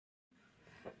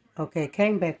Okay,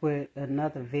 came back with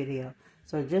another video.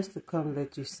 So just to come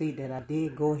let you see that I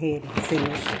did go ahead and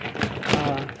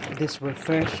finish this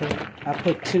refresher. I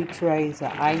put 2 trays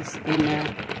of ice in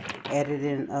there, added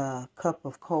in a cup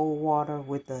of cold water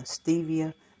with the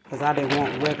stevia because I didn't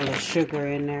want regular sugar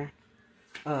in there.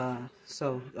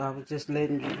 So I was just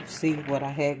letting you see what I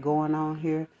had going on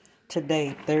here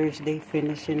today, Thursday,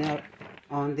 finishing up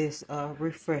on this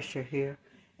refresher here.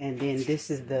 And then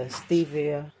this is the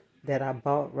stevia that I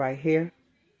bought right here.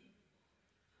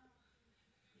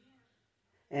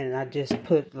 And I just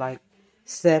put like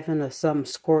 7 or some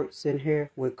squirts in here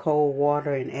with cold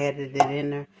water and added it in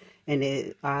there.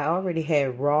 And I already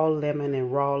had raw lemon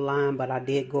and raw lime, but I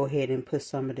did go ahead and put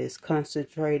some of this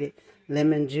concentrated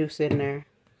lemon juice in there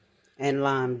and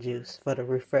lime juice for the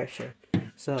refresher.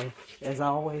 So as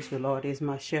always, the Lord is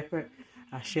my shepherd,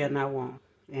 I shall not want.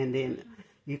 And then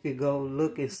you could go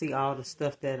look and see all the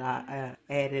stuff that I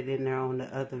added in there on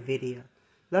the other video.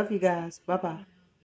 Love you guys. Bye bye.